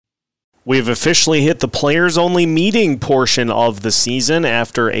We've officially hit the players-only meeting portion of the season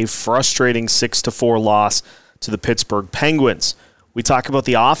after a frustrating 6-4 loss to the Pittsburgh Penguins. We talk about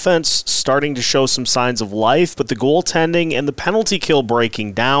the offense starting to show some signs of life, but the goaltending and the penalty kill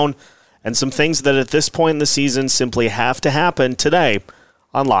breaking down, and some things that at this point in the season simply have to happen today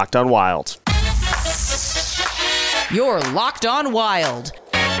on Locked On Wild. You're Locked On Wild,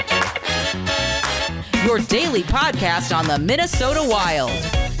 your daily podcast on the Minnesota Wild.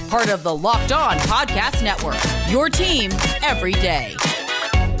 Part of the Locked On Podcast Network, your team every day.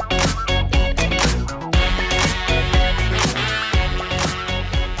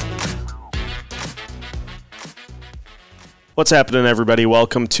 What's happening, everybody?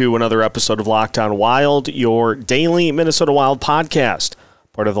 Welcome to another episode of Locked On Wild, your daily Minnesota Wild podcast.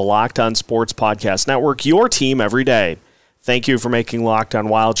 Part of the Locked On Sports Podcast Network, your team every day. Thank you for making Locked On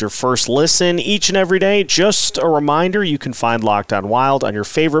Wild your first listen each and every day. Just a reminder, you can find Locked On Wild on your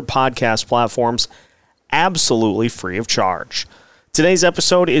favorite podcast platforms absolutely free of charge. Today's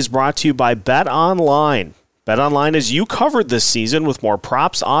episode is brought to you by BetOnline. BetOnline is you covered this season with more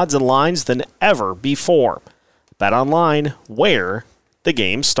props, odds, and lines than ever before. BetOnline, where the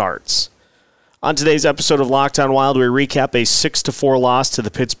game starts. On today's episode of Locked On Wild, we recap a 6-4 loss to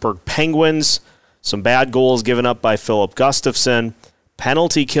the Pittsburgh Penguins. Some bad goals given up by Filip Gustavsson.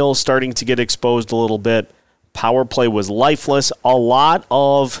 Penalty kill starting to get exposed a little bit. Power play was lifeless. A lot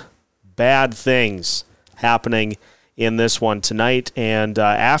of bad things happening in this one tonight. And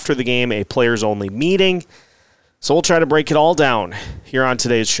after the game, a players-only meeting. So we'll try to break it all down here on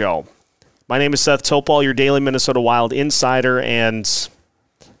today's show. My name is Seth Topol, your daily Minnesota Wild insider. And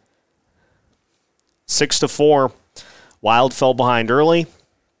 6-4, Wild fell behind early.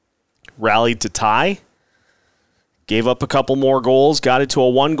 Rallied to tie, gave up a couple more goals, got it to a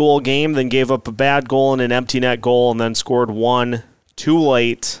one-goal game, then gave up a bad goal and an empty net goal, and then scored one too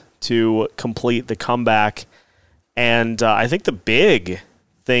late to complete the comeback. And I think the big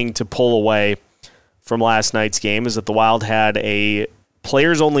thing to pull away from last night's game is that the Wild had a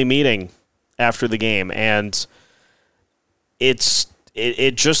players-only meeting after the game, and it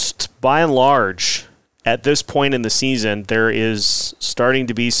just, by and large, at this point in the season, there is starting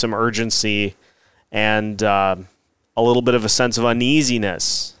to be some urgency and a little bit of a sense of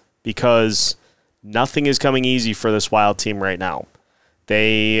uneasiness because nothing is coming easy for this Wild team right now.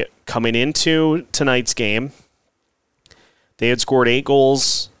 They, coming into tonight's game, they had scored 8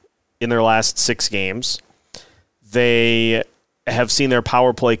 goals in their last 6 games. They have seen their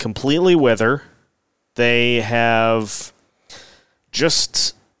power play completely wither. They have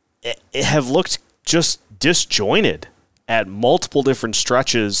looked just disjointed at multiple different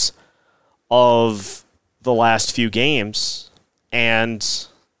stretches of the last few games, and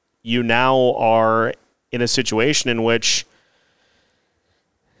you now are in a situation in which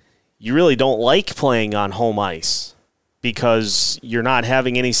you really don't like playing on home ice because you're not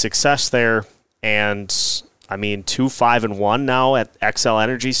having any success there. And 2-5-1 now at Xcel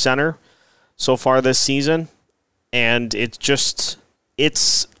Energy Center so far this season, and it's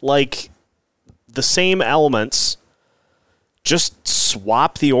like the same elements, just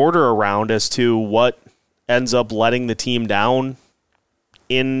swap the order around as to what ends up letting the team down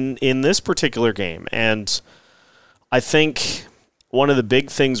in this particular game. And I think one of the big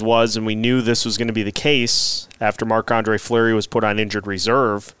things was, and we knew this was going to be the case after Marc-Andre Fleury was put on injured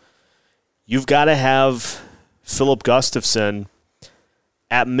reserve, you've got to have Filip Gustavsson,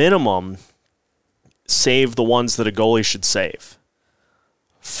 at minimum, save the ones that a goalie should save.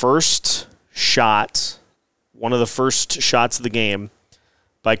 First shot, one of the first shots of the game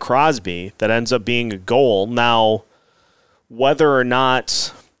by Crosby that ends up being a goal. Now, whether or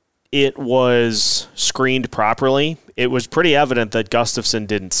not it was screened properly, it was pretty evident that Gustavsson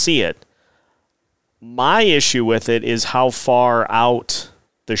didn't see it. My issue with it is how far out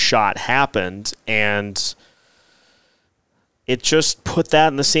the shot happened, and it just put that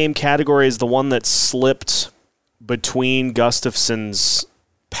in the same category as the one that slipped between Gustafsson's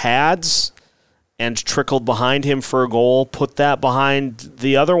pads and trickled behind him for a goal, put that behind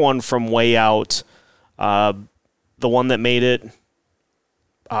the other one from way out, the one that made it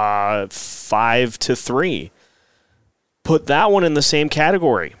 5-3. Put that one in the same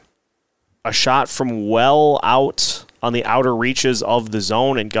category. A shot from well out on the outer reaches of the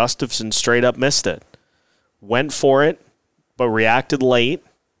zone, and Gustavsson straight up missed it. Went for it, but reacted late,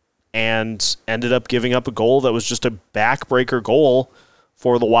 and ended up giving up a goal that was just a backbreaker goal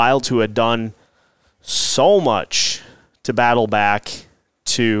for the Wild, who had done so much to battle back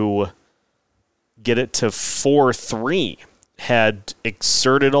to get it to 4-3. Had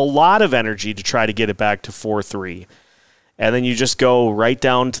exerted a lot of energy to try to get it back to 4-3. and then you just go right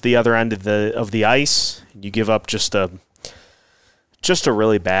down to the other end of the ice. You give up just a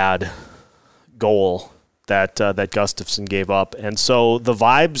really bad goal that Gustafsson gave up. And so the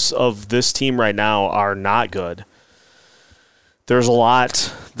vibes of this team right now are not good. There's a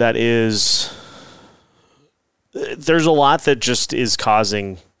lot that just is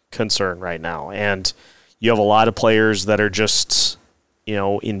causing concern right now. And you have a lot of players that are just,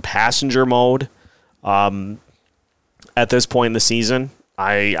 in passenger mode at this point in the season.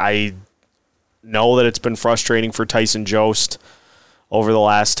 I know that it's been frustrating for Tyson Jost over the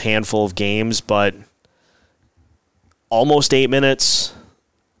last handful of games, but almost 8 minutes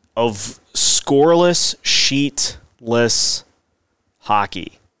of scoreless, sheetless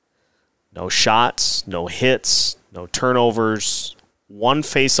hockey. No shots, no hits, no turnovers, one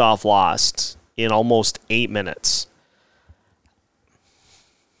face-off lost in almost 8 minutes.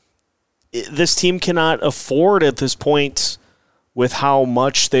 This team cannot afford at this point, with how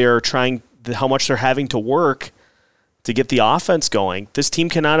much they're having to work to get the offense going. This team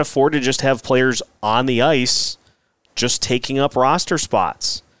cannot afford to just have players on the ice just taking up roster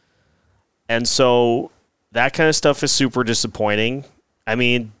spots. And so that kind of stuff is super disappointing. I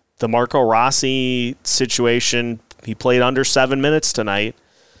mean, the Marco Rossi situation, he played under 7 minutes tonight,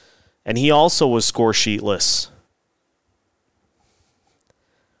 and he also was score sheetless.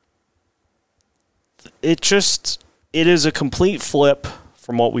 It is a complete flip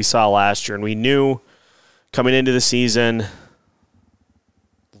from what we saw last year, and we knew coming into the season,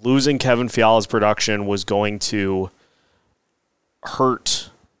 losing Kevin Fiala's production was going to hurt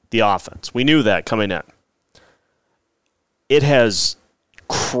the offense. We knew that coming in. It has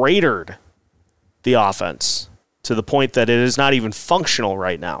cratered the offense to the point that it is not even functional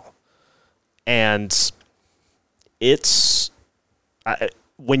right now. And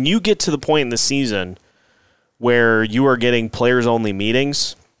when you get to the point in the season where you are getting players-only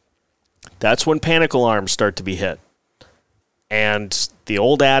meetings, that's when panic alarms start to be hit. And the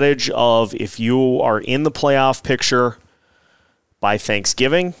old adage of if you are in the playoff picture by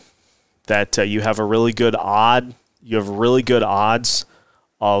Thanksgiving, that you have really good odds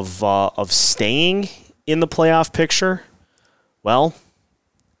of staying in the playoff picture. Well,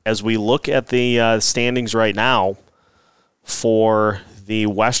 as we look at the standings right now for the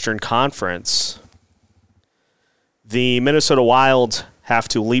Western Conference, the Minnesota Wild have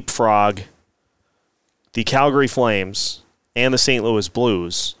to leapfrog the Calgary Flames and the St. Louis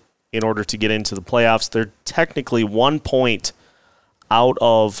Blues in order to get into the playoffs. They're technically 1 point out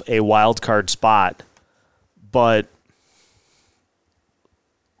of a wild card spot, but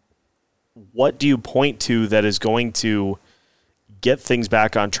what do you point to that is going to get things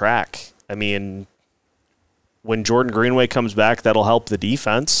back on track? I mean, when Jordan Greenway comes back, that'll help the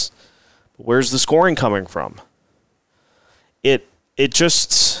defense. But where's the scoring coming from? It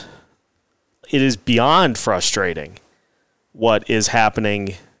is beyond frustrating what is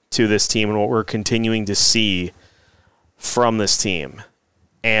happening to this team and what we're continuing to see from this team.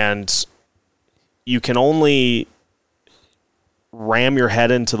 And you can only ram your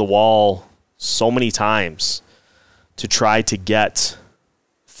head into the wall so many times to try to get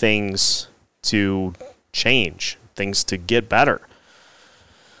things to change, things to get better.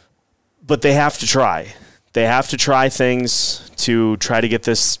 But they have to try. They have to try things to try to get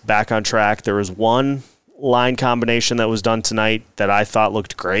this back on track. There was one line combination that was done tonight that I thought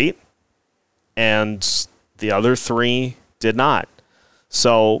looked great, and the other three did not.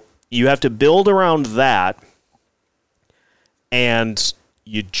 So you have to build around that, and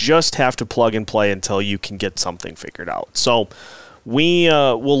you just have to plug and play until you can get something figured out. So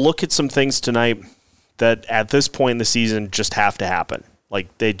we'll look at some things tonight that at this point in the season just have to happen. Like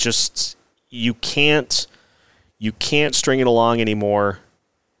you can't string it along anymore.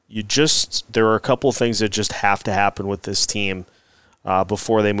 There are a couple of things that just have to happen with this team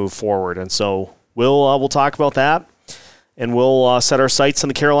before they move forward. And so we'll talk about that, and we'll set our sights on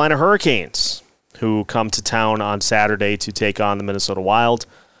the Carolina Hurricanes, who come to town on Saturday to take on the Minnesota Wild.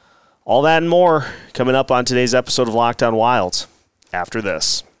 All that and more coming up on today's episode of Locked On Wild after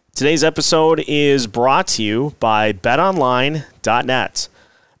this. Today's episode is brought to you by BetOnline.net.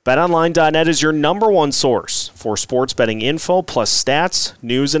 BetOnline.net is your number one source for sports betting info plus stats,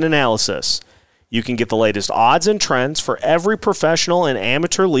 news, and analysis. You can get the latest odds and trends for every professional and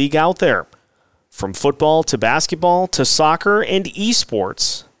amateur league out there. From football to basketball to soccer and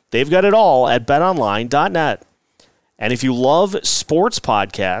esports, they've got it all at BetOnline.net. And if you love sports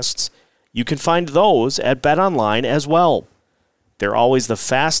podcasts, you can find those at BetOnline as well. They're always the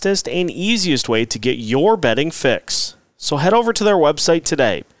fastest and easiest way to get your betting fix. So head over to their website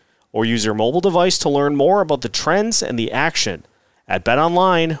today or use your mobile device to learn more about the trends and the action at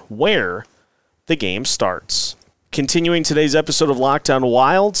BetOnline, where the game starts. Continuing today's episode of Locked On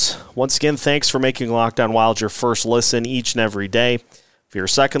Wild, once again, thanks for making Locked On Wild your first listen each and every day. For your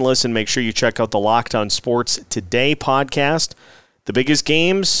second listen, make sure you check out the Locked On Sports Today podcast. The biggest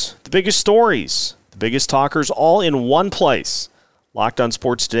games, the biggest stories, the biggest talkers, all in one place. Locked On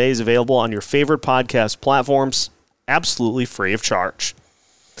Sports Today is available on your favorite podcast platforms, absolutely free of charge.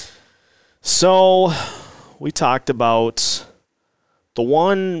 So, we talked about the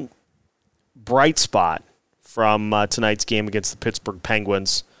one bright spot from tonight's game against the Pittsburgh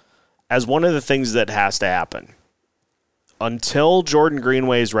Penguins as one of the things that has to happen. Until Jordan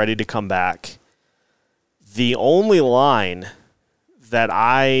Greenway is ready to come back, the only line that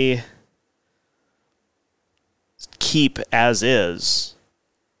I keep as is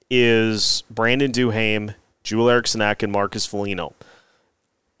Brandon Duhaime, Joel Eriksson Ek, and Marcus Foligno.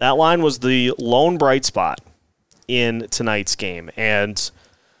 That line was the lone bright spot in tonight's game, and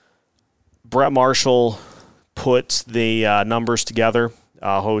Brett Marshall put the numbers together,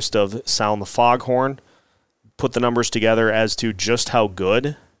 host of Sound the Foghorn, put the numbers together as to just how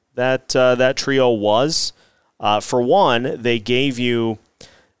good that trio was. For one, they gave you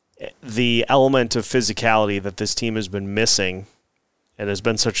the element of physicality that this team has been missing and has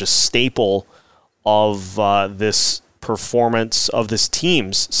been such a staple of this performance, of this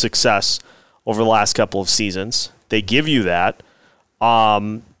team's success over the last couple of seasons. They give you that.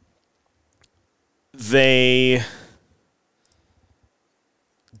 They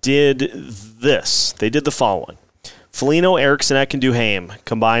did this. They did the following. Foligno, Eriksson Ek, and Duhaime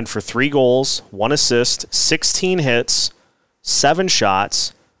combined for 3 goals, 1 assist, 16 hits, 7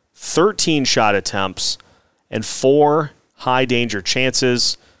 shots, 13 shot attempts, and 4 high-danger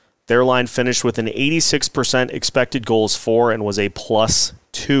chances. Their line finished with an 86% expected goals for and was a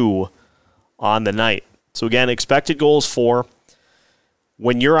 +2 on the night. So again, expected goals for.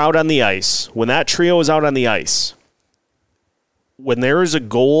 When you're out on the ice, when that trio is out on the ice, when there is a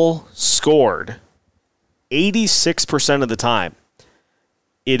goal scored, 86% of the time,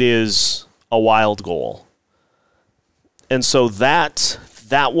 it is a Wild goal. And so that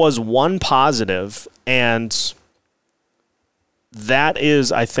was one positive, and that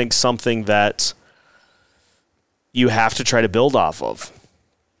is, I think, something that you have to try to build off of.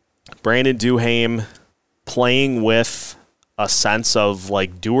 Brandon Duhaime playing with a sense of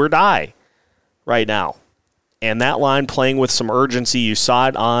like do or die right now. And that line playing with some urgency. You saw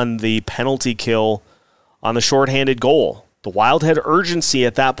it on the penalty kill on the shorthanded goal. The Wild had urgency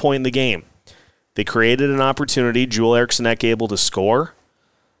at that point in the game. They created an opportunity. Joel Eriksson Ek able to score.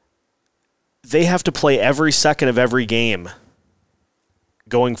 They have to play every second of every game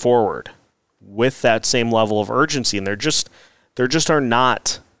going forward with that same level of urgency. And there just are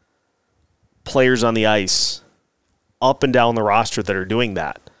not players on the ice up and down the roster that are doing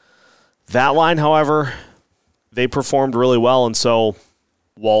that. That line, however, they performed really well. And so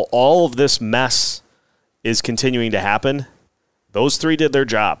while all of this mess is continuing to happen, those 3 did their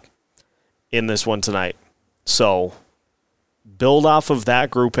job in this one tonight. So build off of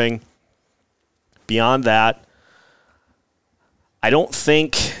that grouping. Beyond that, I don't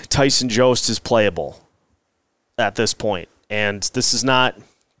think Tyson Jost is playable at this point. And this is not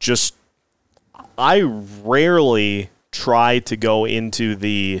just... I rarely try to go into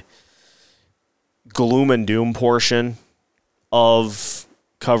the gloom and doom portion of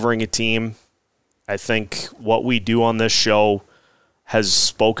covering a team. I think what we do on this show has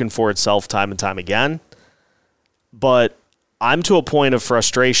spoken for itself time and time again. But I'm to a point of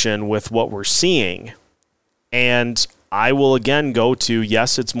frustration with what we're seeing. And I will again go to,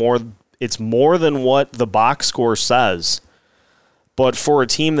 yes, it's more than what the box score says. But for a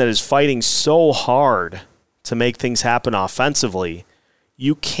team that is fighting so hard to make things happen offensively,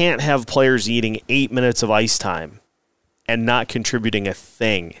 you can't have players eating 8 minutes of ice time and not contributing a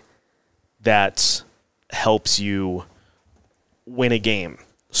thing that helps you win a game,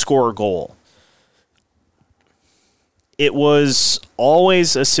 score a goal. It was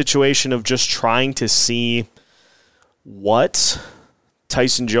always a situation of just trying to see what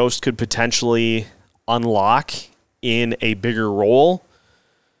Tyson Jost could potentially unlock in a bigger role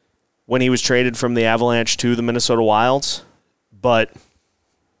when he was traded from the Avalanche to the Minnesota Wild. But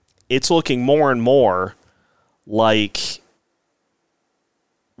it's looking more and more like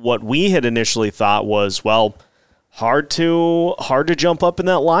what we had initially thought was, well, hard to jump up in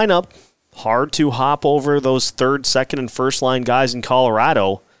that lineup, hard to hop over those third, second, and first line guys in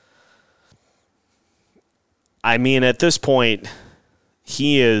Colorado. I mean, at this point,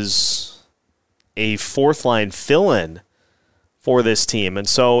 he is a fourth line fill-in for this team. And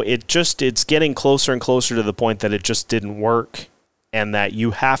so it's getting closer and closer to the point that it just didn't work and that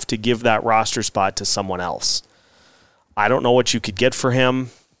you have to give that roster spot to someone else. I don't know what you could get for him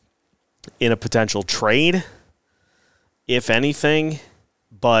in a potential trade, if anything,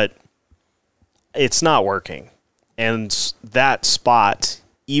 but it's not working. And that spot,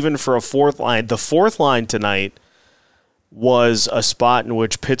 even for a fourth line, the fourth line tonight was a spot in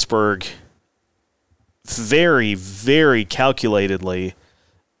which Pittsburgh very, very calculatedly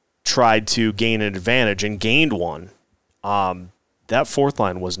tried to gain an advantage and gained one. That fourth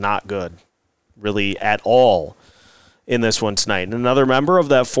line was not good, really, at all in this one tonight. And another member of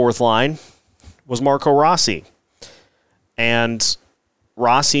that fourth line was Marco Rossi. And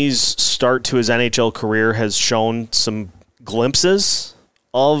Rossi's start to his NHL career has shown some glimpses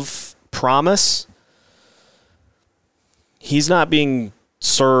of promise. He's not being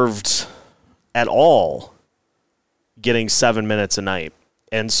served at all getting 7 minutes a night.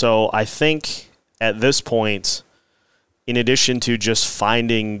 And so I think at this point, in addition to just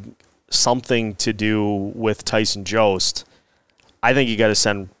finding something to do with Tyson Jost, I think you got to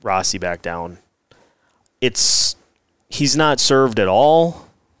send Rossi back down. He's not served at all.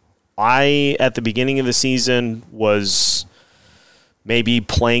 I, at the beginning of the season, was maybe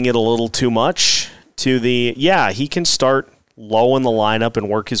playing it a little too much to he can start low in the lineup and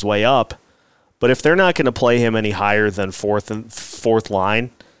work his way up. But if they're not going to play him any higher than fourth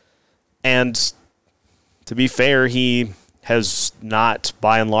line, and to be fair, he has not,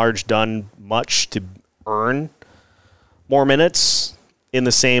 by and large, done much to earn more minutes in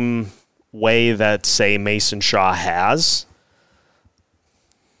the same way that, say, Mason Shaw has,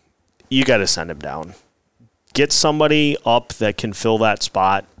 you got to send him down. Get somebody up that can fill that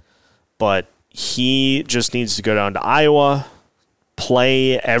spot, but he just needs to go down to Iowa,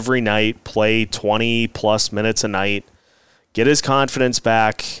 play every night, play 20-plus minutes a night, get his confidence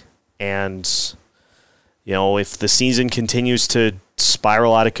back, and if the season continues to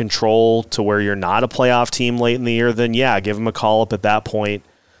spiral out of control to where you're not a playoff team late in the year, then give him a call up at that point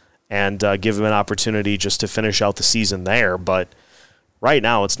and give him an opportunity just to finish out the season there. But right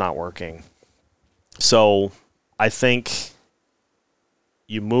now it's not working. So I think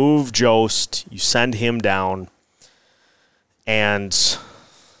you move Jost, you send him down, and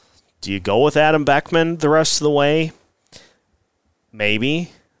do you go with Adam Beckman the rest of the way?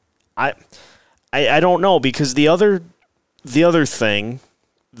 Maybe. I don't know, because the other thing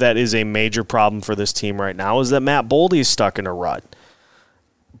that is a major problem for this team right now is that Matt Boldy is stuck in a rut.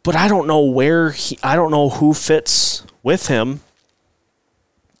 But I don't know I don't know who fits with him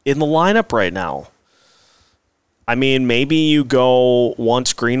in the lineup right now. I mean, maybe you go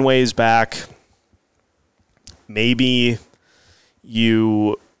once Greenway's back, maybe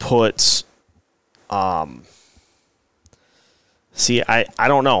you put I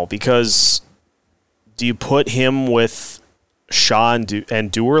don't know, because do you put him with Shaw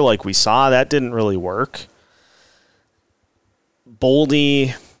and Dewar like we saw? That didn't really work.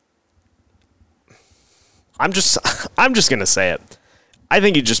 Boldy, I'm just going to say it. I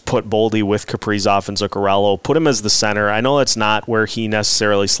think you just put Boldy with Kaprizov and Zuccarello, put him as the center. I know that's not where he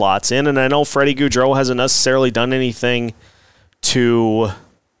necessarily slots in, and I know Freddie Gaudreau hasn't necessarily done anything to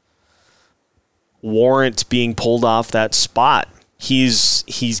warrant being pulled off that spot. He's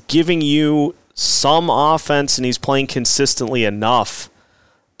giving you some offense, and he's playing consistently enough,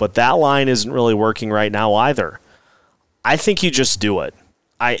 but that line isn't really working right now either. I think you just do it.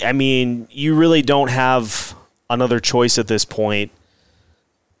 I mean, you really don't have another choice at this point.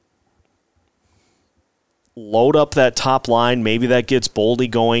 Load up that top line. Maybe that gets Boldy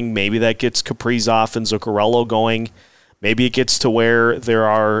going. Maybe that gets Kaprizov and Zuccarello going. Maybe it gets to where there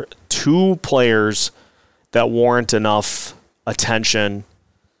are two players that warrant enough attention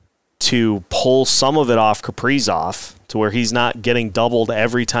to pull some of it off Kaprizov to where he's not getting doubled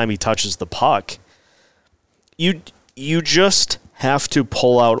every time he touches the puck. You just have to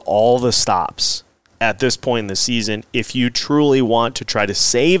pull out all the stops at this point in the season if you truly want to try to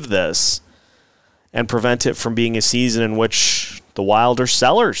save this and prevent it from being a season in which the Wild are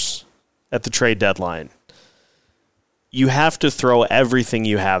sellers at the trade deadline. You have to throw everything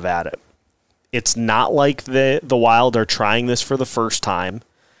you have at it. It's not like the Wild are trying this for the first time.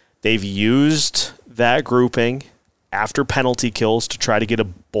 They've used that grouping after penalty kills to try to get a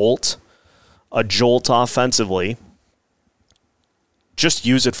jolt offensively. Just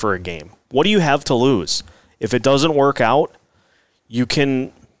use it for a game. What do you have to lose? If it doesn't work out, you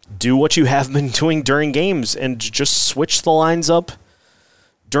can do what you have been doing during games and just switch the lines up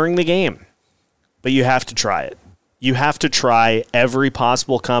during the game. But you have to try it. You have to try every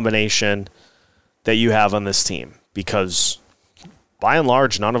possible combination that you have on this team, because by and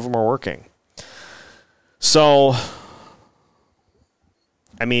large, none of them are working. So,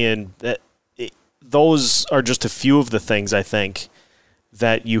 I mean, those are just a few of the things I think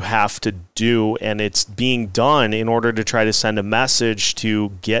that you have to do, and it's being done in order to try to send a message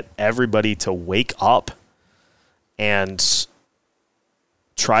to get everybody to wake up and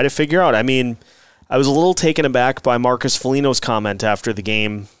try to figure out. I mean, I was a little taken aback by Marcus Foligno's comment after the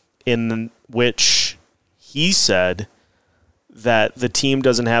game, in which he said that the team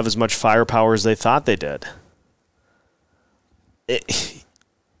doesn't have as much firepower as they thought they did.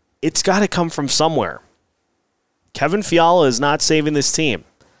 It's got to come from somewhere. Kevin Fiala is not saving this team.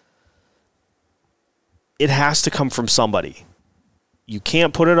 It has to come from somebody. You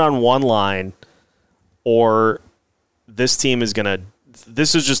can't put it on one line, or this team is going to...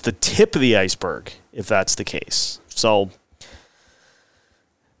 This is just the tip of the iceberg, if that's the case. So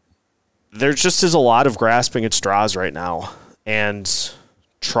there just is a lot of grasping at straws right now and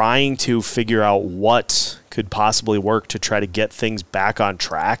trying to figure out what could possibly work to try to get things back on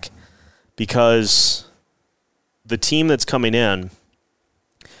track, because the team that's coming in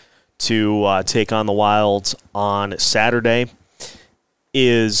to take on the Wild on Saturday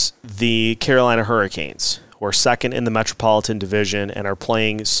is the Carolina Hurricanes, who are second in the Metropolitan Division and are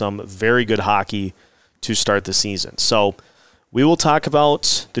playing some very good hockey to start the season. So we will talk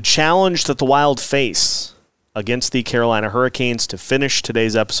about the challenge that the Wild face against the Carolina Hurricanes to finish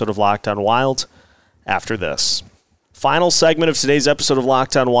today's episode of Locked On Wild after this. Final segment of today's episode of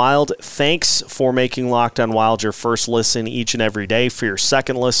Locked On Wild. Thanks for making Locked On Wild your first listen each and every day. For your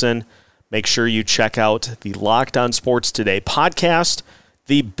second listen, make sure you check out the Locked On Sports Today podcast.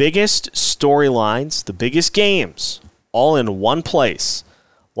 The biggest storylines, the biggest games, all in one place.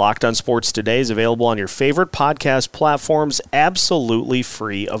 Locked On Sports Today is available on your favorite podcast platforms, absolutely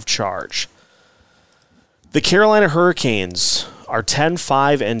free of charge. The Carolina Hurricanes are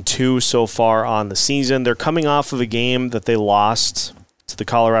 10-5-2 so far on the season. They're coming off of a game that they lost to the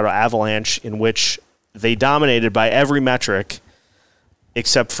Colorado Avalanche, in which they dominated by every metric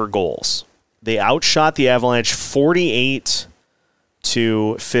except for goals. They outshot the Avalanche 48-15.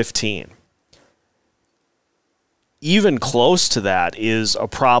 Even close to that is a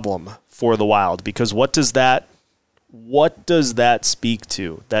problem for the Wild, because what does that speak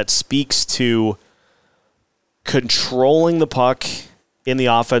to? That speaks to controlling the puck in the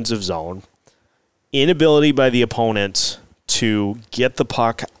offensive zone, inability by the opponent to get the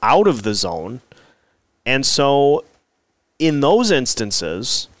puck out of the zone. And so in those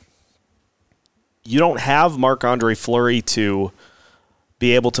instances, you don't have Marc-Andre Fleury to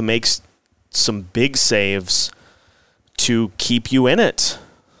be able to make some big saves to keep you in it.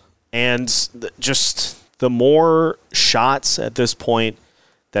 And just the more shots at this point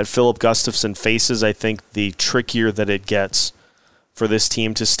that Philip Gustafsson faces, I think the trickier that it gets for this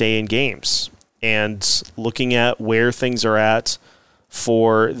team to stay in games. And looking at where things are at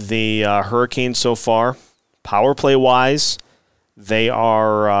for the Hurricanes so far, power play-wise, they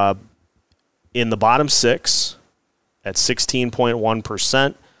are in the bottom six at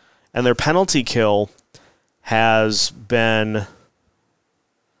 16.1%, and their penalty kill has been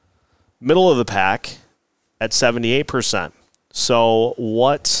middle of the pack at 78%. So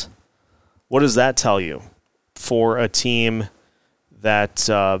what does that tell you for a team that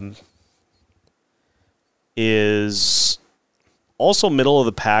is also middle of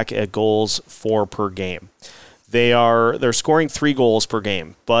the pack at goals for per game? They're scoring 3 goals per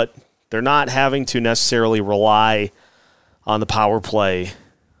game, but they're not having to necessarily rely on the power play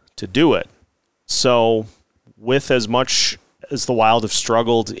to do it. So with as much as the Wild have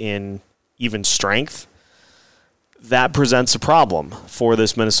struggled in even strength, that presents a problem for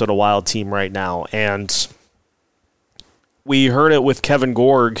this Minnesota Wild team right now. And we heard it with Kevin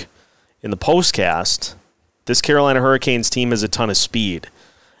Gorg in the postcast. This Carolina Hurricanes team has a ton of speed.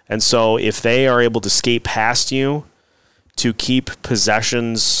 And so if they are able to skate past you to keep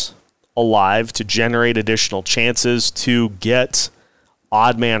possessions alive, to generate additional chances, to get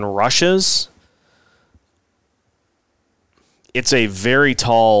odd man rushes, it's a very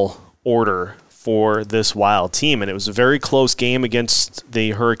tall order for this Wild team. And it was a very close game against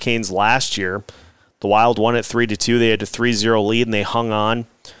the Hurricanes last year. The Wild won it 3-2. They had a 3-0 lead, and they hung on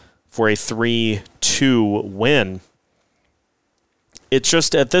for a 3-2 win. It's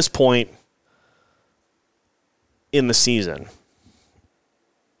just at this point in the season,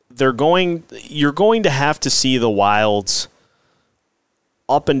 you're going to have to see the Wilds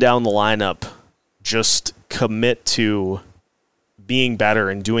up and down the lineup just commit to being better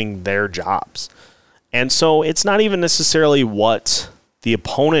and doing their jobs. And so it's not even necessarily what the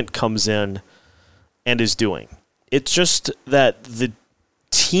opponent comes in and is doing. It's just that the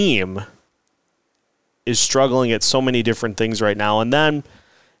team is struggling at so many different things right now. And then,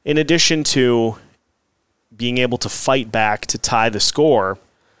 in addition to being able to fight back to tie the score,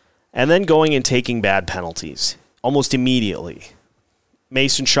 and then going and taking bad penalties almost immediately.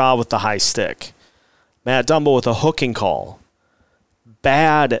 Mason Shaw with the high stick. Matt Dumba with a hooking call.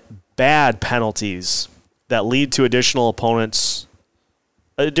 Bad penalties that lead to additional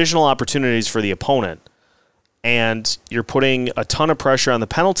opportunities for the opponent. And you're putting a ton of pressure on the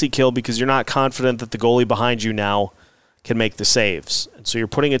penalty kill because you're not confident that the goalie behind you now can make the saves. And so you're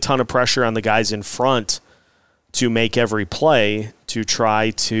putting a ton of pressure on the guys in front to make every play to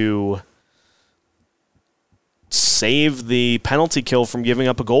try to save the penalty kill from giving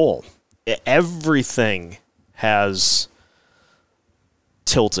up a goal. Everything has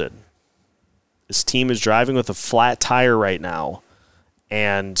tilted. This team is driving with a flat tire right now.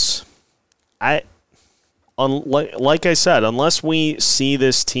 And like I said, unless we see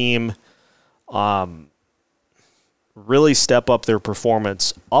this team really step up their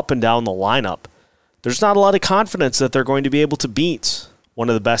performance up and down the lineup, there's not a lot of confidence that they're going to be able to beat one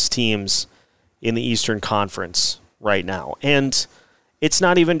of the best teams in the Eastern Conference right now. And it's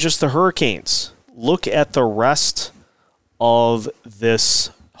not even just the Hurricanes. Look at the rest of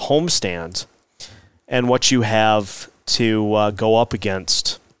this homestand and what you have to go up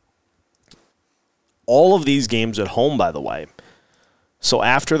against. All of these games at home, by the way. So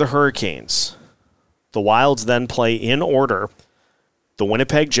after the Hurricanes, the Wilds then play in order the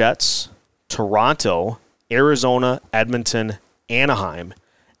Winnipeg Jets, Toronto, Arizona, Edmonton, Anaheim.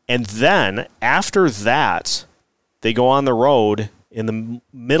 And then after that, they go on the road in the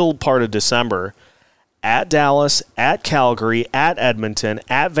middle part of December at Dallas, at Calgary, at Edmonton,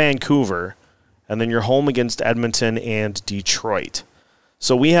 at Vancouver, and then you're home against Edmonton and Detroit.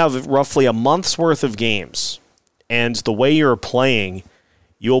 So we have roughly a month's worth of games, and the way you're playing,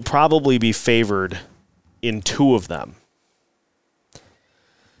 you'll probably be favored in 2 of them.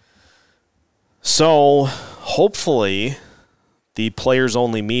 So hopefully the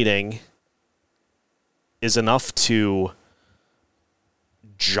players-only meeting is enough to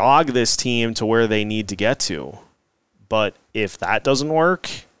jog this team to where they need to get to. But if that doesn't work,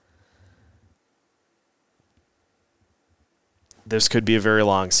 this could be a very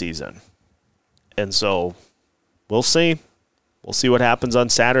long season. And so we'll see. We'll see what happens on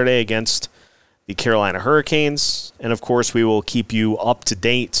Saturday against the Carolina Hurricanes. And, of course, we will keep you up to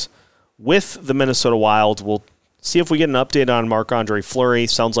date with the Minnesota Wild. We'll see if we get an update on Marc-Andre Fleury.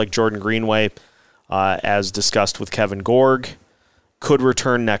 Sounds like Jordan Greenway, as discussed with Kevin Gorg, could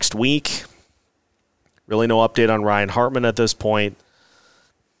return next week. Really no update on Ryan Hartman at this point.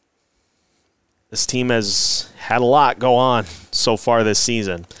 This team has had a lot go on so far this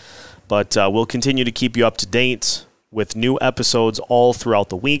season. But we'll continue to keep you up to date with new episodes all throughout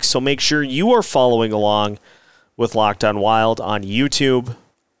the week. So make sure you are following along with Locked On Wild on YouTube,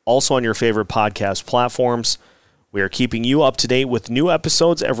 also on your favorite podcast platforms. We are keeping you up to date with new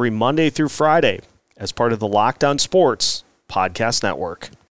episodes every Monday through Friday as part of the Locked On Sports Podcast Network.